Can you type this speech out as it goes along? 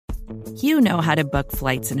You know how to book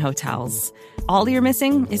flights and hotels. All you're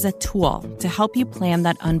missing is a tool to help you plan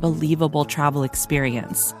that unbelievable travel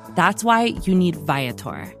experience. That's why you need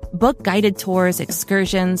Viator. Book guided tours,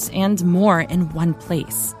 excursions, and more in one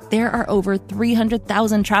place. There are over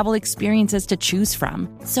 300,000 travel experiences to choose from,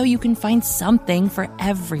 so you can find something for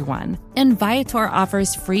everyone. And Viator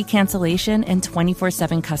offers free cancellation and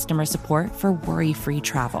 24/7 customer support for worry-free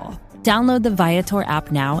travel. Download the Viator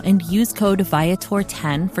app now and use code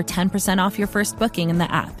Viator10 for 10% off your first booking in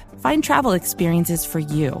the app. Find travel experiences for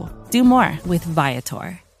you. Do more with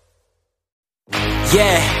Viator.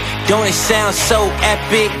 Yeah, don't it sound so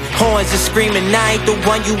epic? Horns are screaming, I ain't the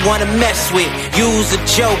one you wanna mess with. Use a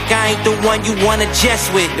joke, I ain't the one you wanna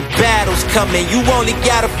jest with. The battle's coming, you only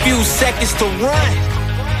got a few seconds to run.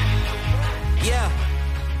 Yeah.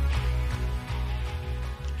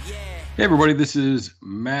 Hey everybody, this is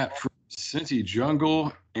Matt from Cincy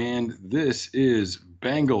Jungle, and this is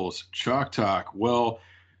Bengals Chalk Talk. Well,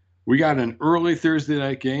 we got an early Thursday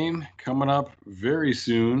night game coming up very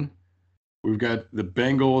soon. We've got the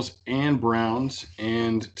Bengals and Browns,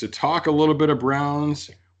 and to talk a little bit of Browns,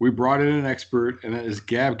 we brought in an expert, and that is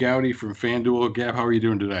Gabb Goudy from FanDuel. Gabb, how are you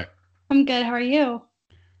doing today? I'm good. How are you?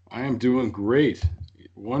 I am doing great.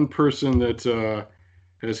 One person that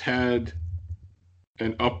has had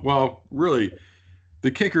an really, the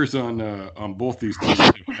kickers on both these teams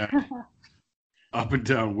have had up and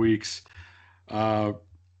down weeks.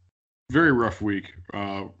 Very rough week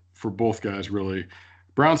for both guys, really.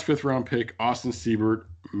 Browns 5th-round pick, Austin Seibert,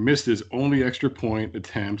 missed his only extra point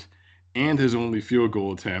attempt and his only field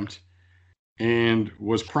goal attempt and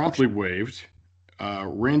was promptly waived.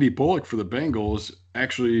 Randy Bullock for the Bengals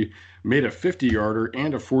actually made a 50-yarder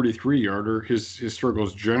and a 43-yarder. His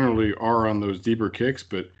struggles generally are on those deeper kicks,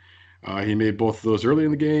 but he made both of those early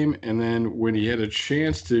in the game. And then when he had a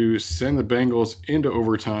chance to send the Bengals into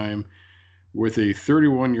overtime with a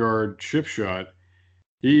 31-yard chip shot,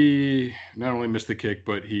 he not only missed the kick,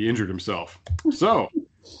 but he injured himself. So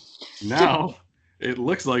now it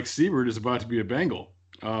looks like Seibert is about to be a Bengal.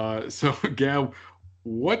 So, Gabb,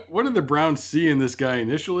 what did the Browns see in this guy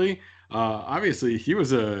initially? Obviously, he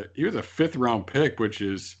was a 5th-round pick, which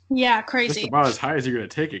is crazy. Just about as high as you're going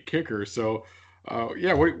to take a kicker. So, what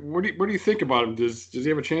do you think about him? Does he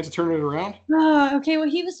have a chance to turn it around? Okay, well,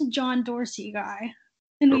 he was a John Dorsey guy,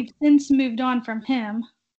 and we've since moved on from him.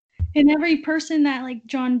 And every person that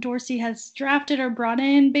John Dorsey has drafted or brought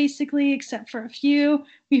in, basically, except for a few,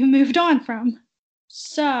 we've moved on from.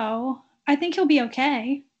 So I think he'll be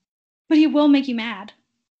okay, but he will make you mad.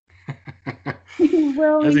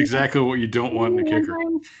 That's exactly what you don't want in a kicker.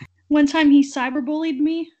 One time he cyberbullied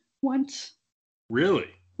me once. Really?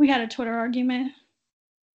 We had a Twitter argument.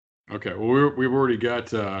 Okay, well we've already got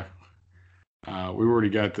the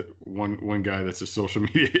one guy that's a social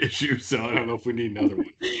media issue, so I don't know if we need another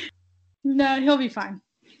one. No, he'll be fine.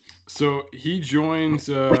 So he joins,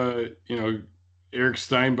 Eric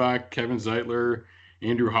Steinbach, Kevin Zeitler,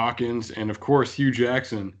 Andrew Hawkins, and of course Hugh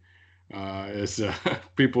Jackson as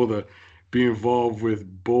people to be involved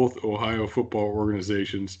with both Ohio football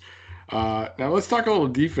organizations. Now let's talk a little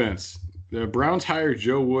defense. The Browns hired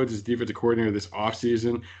Joe Woods as defensive coordinator this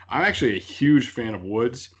offseason. I'm actually a huge fan of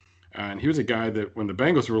Woods, and he was a guy that when the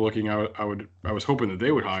Bengals were looking, I was hoping that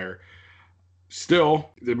they would hire.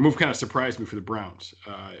 Still, the move kind of surprised me for the Browns.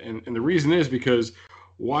 And the reason is because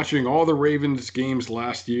watching all the Ravens games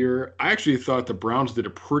last year, I actually thought the Browns did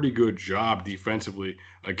a pretty good job defensively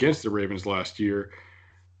against the Ravens last year.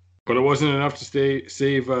 But it wasn't enough to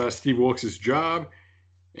save Steve Wilkes' job,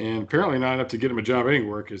 and apparently not enough to get him a job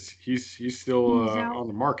anywhere because he's still on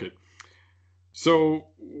the market. So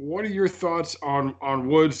what are your thoughts on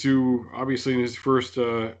Woods, who obviously in his first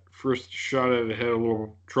shot at it had a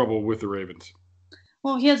little trouble with the Ravens?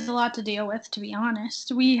 Well, he has a lot to deal with, to be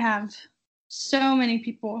honest. We have so many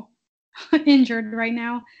people injured right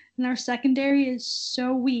now, and our secondary is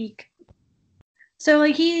so weak. So,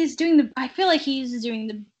 I feel like he's doing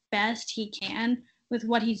the best he can with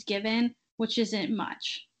what he's given, which isn't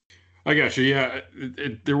much. I got you. Yeah,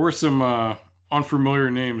 there were some unfamiliar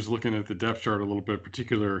names looking at the depth chart a little bit,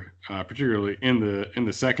 particularly in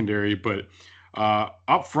the secondary, but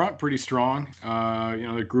up front, pretty strong.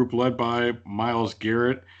 The group led by Myles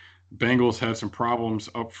Garrett. Bengals had some problems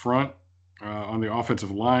up front on the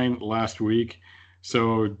offensive line last week.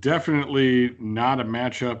 So definitely not a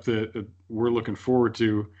matchup that we're looking forward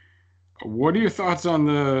to. What are your thoughts on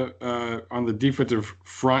the defensive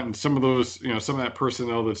front and some of those, some of that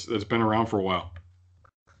personnel that's been around for a while?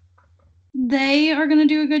 They are going to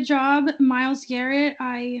do a good job. Myles Garrett,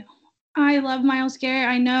 I love Myles Garrett.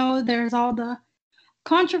 I know there's all the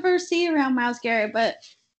controversy around Myles Garrett, but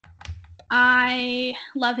I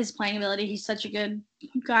love his playing ability. He's such a good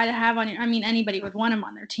guy to have on your. I mean, anybody would want him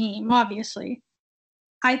on their team, obviously.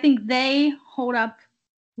 I think they hold up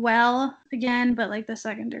well again, but like the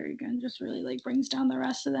secondary again just really like brings down the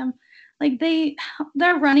rest of them. Like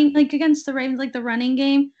they're running like against the Ravens, like the running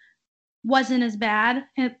game wasn't as bad,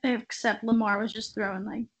 except Lamar was just throwing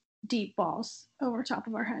like deep balls over top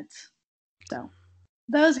of our heads. So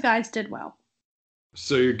those guys did well.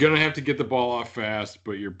 So you're going to have to get the ball off fast,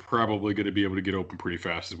 but you're probably going to be able to get open pretty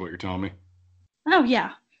fast is what you're telling me. Oh,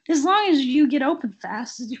 yeah. As long as you get open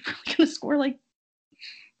fast, you're probably going to score like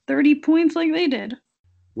 30 points like they did.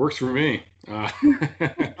 Works for me.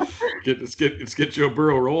 Let's get Joe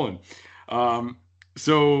Burrow rolling.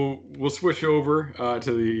 So we'll switch over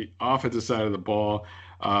to the offensive side of the ball.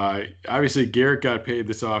 Obviously, Garrett got paid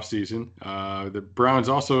this offseason. The Browns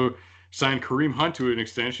also signed Kareem Hunt to an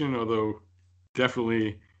extension, although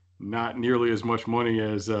definitely not nearly as much money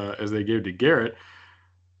as they gave to Garrett.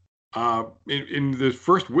 In the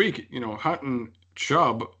first week, Hunt and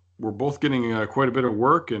Chubb were both getting quite a bit of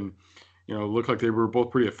work and, looked like they were both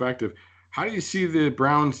pretty effective. How do you see the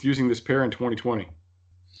Browns using this pair in 2020?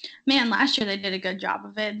 Man, last year they did a good job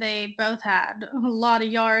of it. They both had a lot of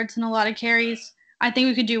yards and a lot of carries. I think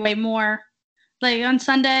we could do way more. Like on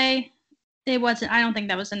Sunday, I don't think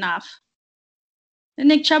that was enough. And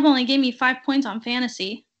Nick Chubb only gave me 5 points on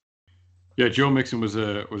fantasy. Yeah, Joe Mixon was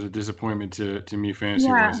a disappointment to me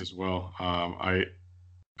fantasy-wise as well. I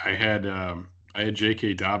had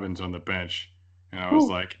J.K. Dobbins on the bench, and I was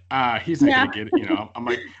like, he's not going to get it. I'm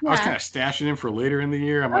like, I was kind of stashing him for later in the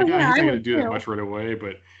year. I'm like, he's not going to do that much right away.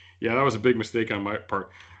 But, yeah, that was a big mistake on my part.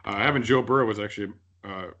 Having Joe Burrow was actually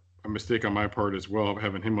a mistake on my part as well,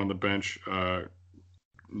 having him on the bench.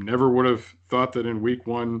 Never would have thought that in week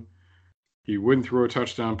one he wouldn't throw a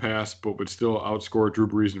touchdown pass, but would still outscore Drew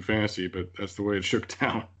Brees in fantasy. But that's the way it shook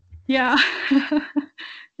down. Yeah.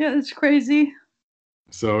 Yeah, it's crazy.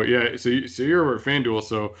 So, yeah, so you're over at FanDuel,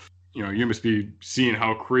 so, you must be seeing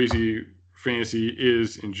how crazy fantasy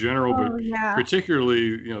is in general, but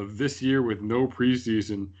particularly, this year with no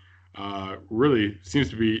preseason, really seems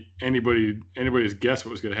to be anybody's guess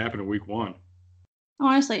what was going to happen in week one.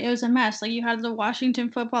 Honestly, it was a mess. Like, you had the Washington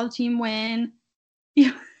football team win.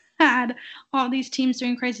 You had all these teams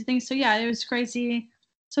doing crazy things. So, yeah, it was crazy.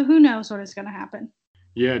 So, who knows what is going to happen?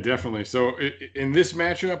 Yeah, definitely. So, in this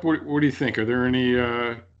matchup, what do you think? Are there any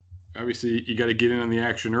obviously, you got to get in on the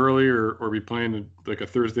action early or be playing like a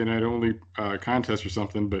Thursday night only contest or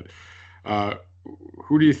something. But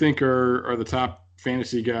who do you think are the top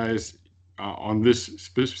fantasy guys on this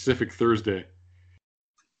specific Thursday?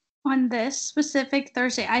 On this specific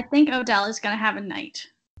Thursday, I think Odell is going to have a night.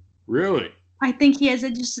 Really? I think he is.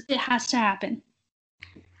 It has to happen.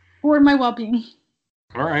 For my well-being.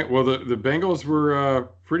 All right. Well, the Bengals were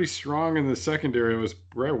pretty strong in the secondary. It was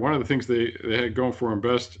one of the things they had going for them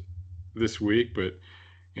best this week, but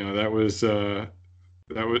that was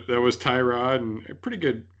Tyrod and a pretty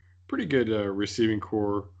good receiving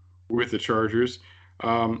core with the Chargers.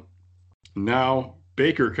 Now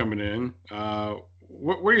Baker coming in.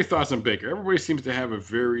 What are your thoughts on Baker? Everybody seems to have a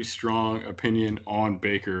very strong opinion on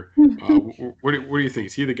Baker. What do you think?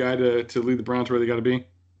 Is he the guy to lead the Browns where they got to be?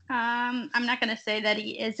 I'm not going to say that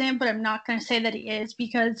he isn't, but I'm not going to say that he is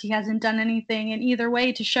because he hasn't done anything in either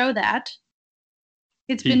way to show that.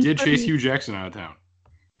 He did chase Hugh Jackson out of town.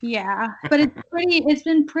 Yeah, but it's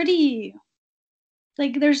been pretty,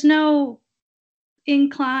 like, there's no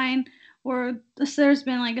incline or there's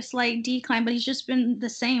been like a slight decline, but he's just been the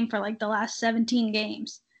same for like the last 17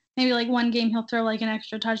 games. Maybe like one game he'll throw like an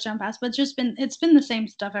extra touchdown pass, but it's been the same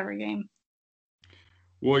stuff every game.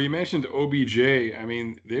 Well, you mentioned OBJ. I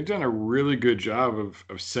mean, they've done a really good job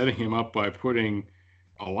of setting him up by putting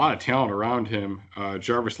a lot of talent around him.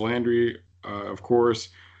 Jarvis Landry, of course,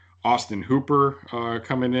 Austin Hooper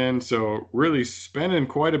coming in. So really spending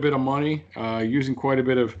quite a bit of money, using quite a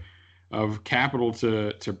bit of capital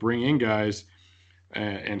to bring in guys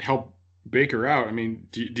and help Baker out. I mean,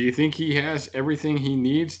 do you think he has everything he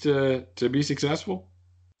needs to be successful?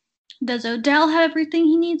 Does Odell have everything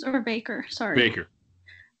he needs or Baker? Sorry. Baker.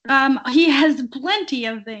 He has plenty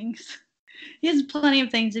of things. He has plenty of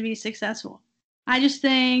things to be successful. I just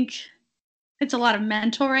think it's a lot of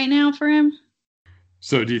mental right now for him.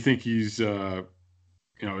 So do you think he's, like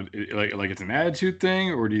it's an attitude thing,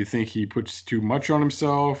 or do you think he puts too much on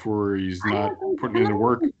himself, or he's not putting in the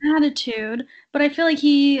work? Attitude, but I feel like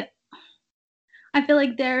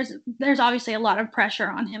there's obviously a lot of pressure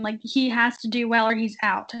on him. Like he has to do well or he's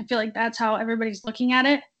out. I feel like that's how everybody's looking at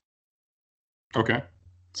it. Okay.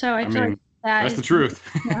 So I feel like That's the truth.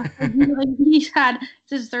 Yeah, like he's had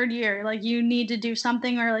his third year. Like you need to do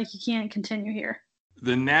something, or like you can't continue here.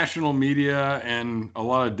 The national media and a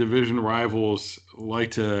lot of division rivals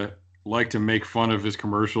like to make fun of his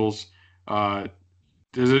commercials.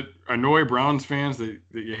 Does it annoy Browns fans that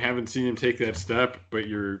you haven't seen him take that step, but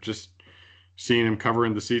you're just seeing him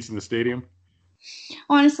covering the seats in the stadium?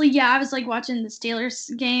 Honestly, yeah, I was like watching the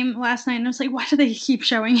Steelers game last night, and I was like, why do they keep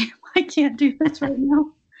showing him? I can't do this right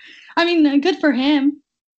now. I mean, good for him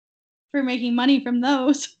for making money from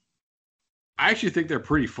those. I actually think they're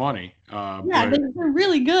pretty funny. Yeah, but, they're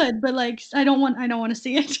really good, but like I don't want to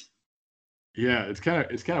see it. Yeah, it's kind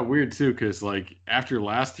of weird too, because like after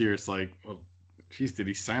last year, it's like, well, geez, did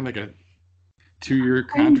he sign like a 2-year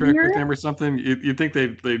contract with them or something? You'd think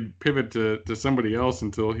they'd pivot to somebody else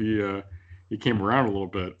until he came around a little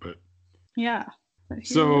bit, but yeah.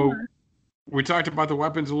 So we talked about the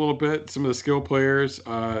weapons a little bit, some of the skill players.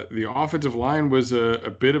 The offensive line was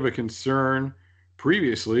a bit of a concern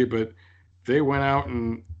previously, but they went out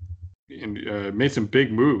and made some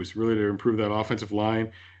big moves really to improve that offensive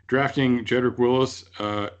line, drafting Jedrick Wills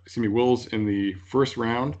in the first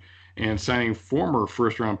round and signing former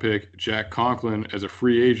first-round pick Jack Conklin as a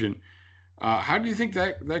free agent. How do you think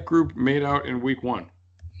that group made out in week 1?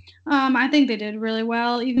 I think they did really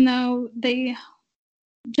well, even though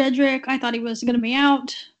Jedrick, I thought he was going to be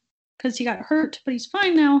out because he got hurt, but he's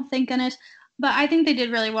fine now, thank goodness. But I think they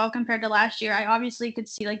did really well compared to last year. I obviously could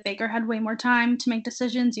see like Baker had way more time to make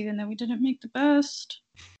decisions, even though we didn't make the best.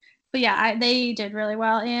 But yeah, they did really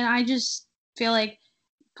well. And I just feel like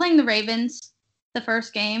playing the Ravens the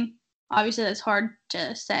first game, obviously that's hard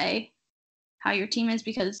to say how your team is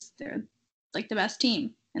because they're like the best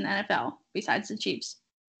team in the NFL besides the Chiefs.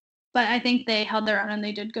 But I think they held their own and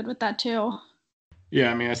they did good with that too. Yeah,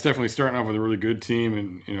 I mean, it's definitely starting off with a really good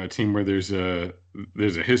team and a team where there's a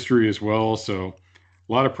history as well. So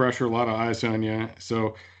a lot of pressure, a lot of eyes on you.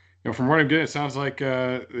 So, from what I'm getting, it sounds like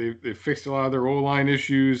they fixed a lot of their O-line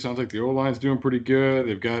issues. Sounds like the O-line's doing pretty good.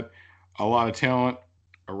 They've got a lot of talent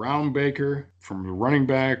around Baker, from the running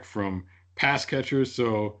back, from pass catchers.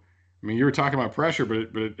 So, I mean, you were talking about pressure, but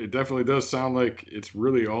it definitely does sound like it's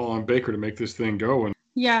really all on Baker to make this thing go. And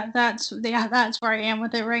yeah, that's where I am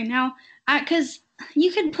with it right now. Because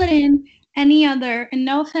you could put in any other, and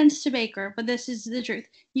no offense to Baker, but this is the truth.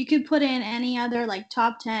 You could put in any other like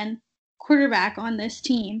top 10 quarterback on this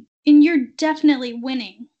team, and you're definitely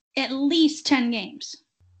winning at least 10 games.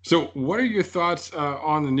 So what are your thoughts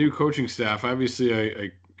on the new coaching staff? Obviously,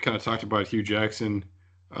 I kind of talked about Hugh Jackson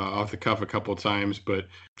off the cuff a couple of times, but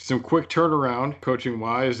some quick turnaround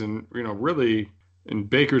coaching-wise, and really in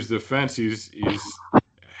Baker's defense, he's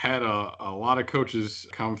had a lot of coaches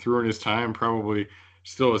come through in his time, probably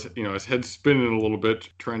still his head spinning a little bit,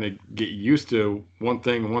 trying to get used to one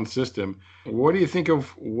thing, one system. What do you think of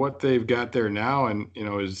what they've got there now? And,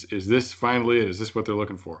 is this finally it? Is this what they're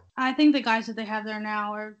looking for? I think the guys that they have there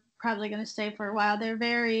now are probably going to stay for a while. They're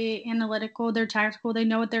very analytical. They're tactical. They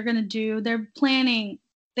know what they're going to do. They're planning.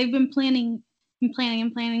 They've been planning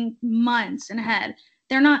months ahead.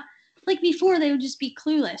 They're not like before. They would just be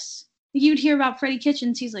clueless. You'd hear about Freddie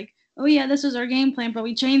Kitchens. He's like, oh, yeah, this was our game plan, but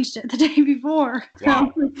we changed it the day before.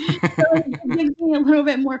 Wow. So it gives me a little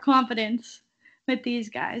bit more confidence with these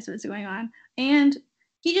guys, what's going on. And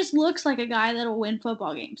he just looks like a guy that'll win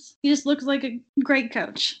football games. He just looks like a great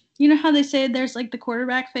coach. You know how they say there's like the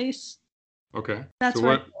quarterback face? Okay. That's so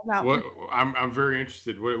what about what I'm very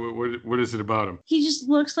interested. What is it about him? He just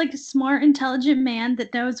looks like a smart, intelligent man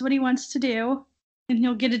that knows what he wants to do, and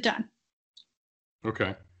he'll get it done.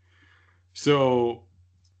 Okay. So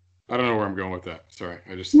I don't know where I'm going with that. Sorry.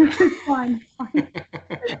 I just fine.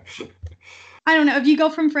 I don't know. If you go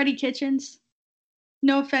from Freddie Kitchens,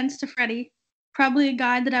 no offense to Freddie, probably a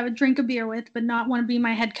guy that I would drink a beer with but not want to be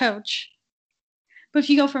my head coach. But if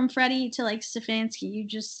you go from Freddie to like Stefanski,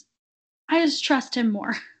 I just trust him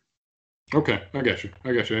more. Okay, I got you. I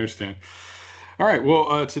understand. All right.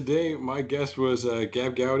 Well, today my guest was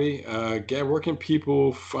Gabb Goudy. Gabb, where can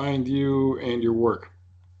people find you and your work?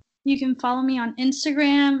 You can follow me on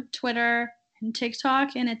Instagram, Twitter, and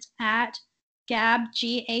TikTok, and it's at Gabb,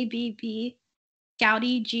 Gabb,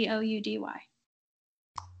 Goudy, Goudy.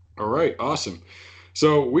 All right, awesome.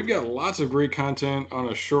 So we've got lots of great content on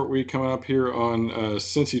a short week coming up here on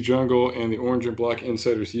Cincy Jungle and the Orange and Black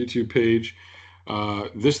Insiders YouTube page.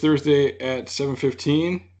 This Thursday at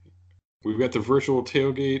 7:15, we've got the virtual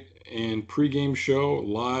tailgate and pregame show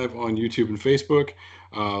live on YouTube and Facebook.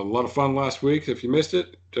 A lot of fun last week. If you missed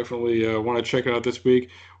it, definitely want to check it out this week.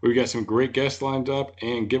 We've got some great guests lined up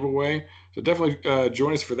and giveaway. So definitely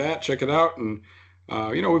join us for that. Check it out. And,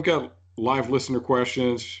 we've got live listener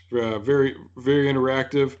questions, very, very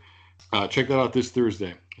interactive. Check that out this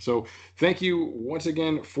Thursday. So thank you once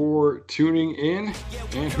again for tuning in,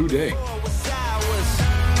 and hooday.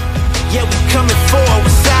 Yeah, we coming forward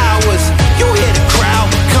with ours. You hear the crowd,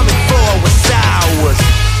 we coming forward with ours.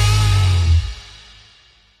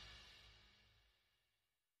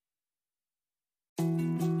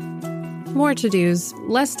 More to-dos,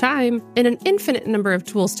 less time, and an infinite number of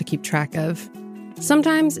tools to keep track of.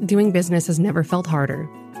 Sometimes doing business has never felt harder,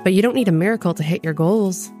 but you don't need a miracle to hit your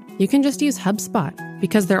goals. You can just use HubSpot,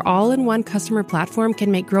 because their all-in-one customer platform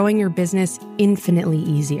can make growing your business infinitely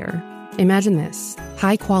easier. Imagine this: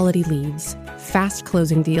 high-quality leads, fast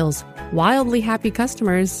closing deals, wildly happy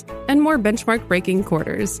customers, and more benchmark-breaking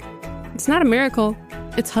quarters. It's not a miracle,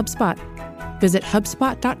 it's HubSpot. Visit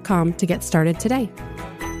HubSpot.com to get started today.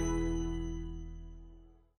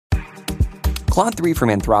 Claude 3 from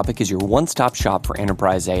Anthropic is your one-stop shop for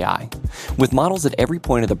enterprise AI. With models at every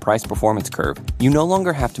point of the price-performance curve, you no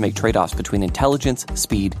longer have to make trade-offs between intelligence,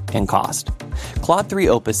 speed, and cost. Claude 3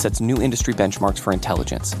 Opus sets new industry benchmarks for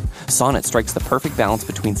intelligence. Sonnet strikes the perfect balance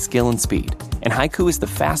between skill and speed. And Haiku is the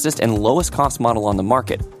fastest and lowest-cost model on the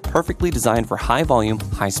market, perfectly designed for high-volume,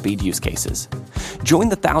 high-speed use cases. Join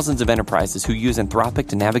the thousands of enterprises who use Anthropic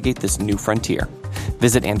to navigate this new frontier.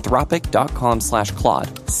 Visit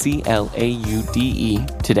anthropic.com/Claude,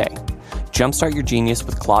 CLAUDE, today. Jumpstart your genius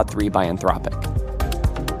with Claude 3 by Anthropic.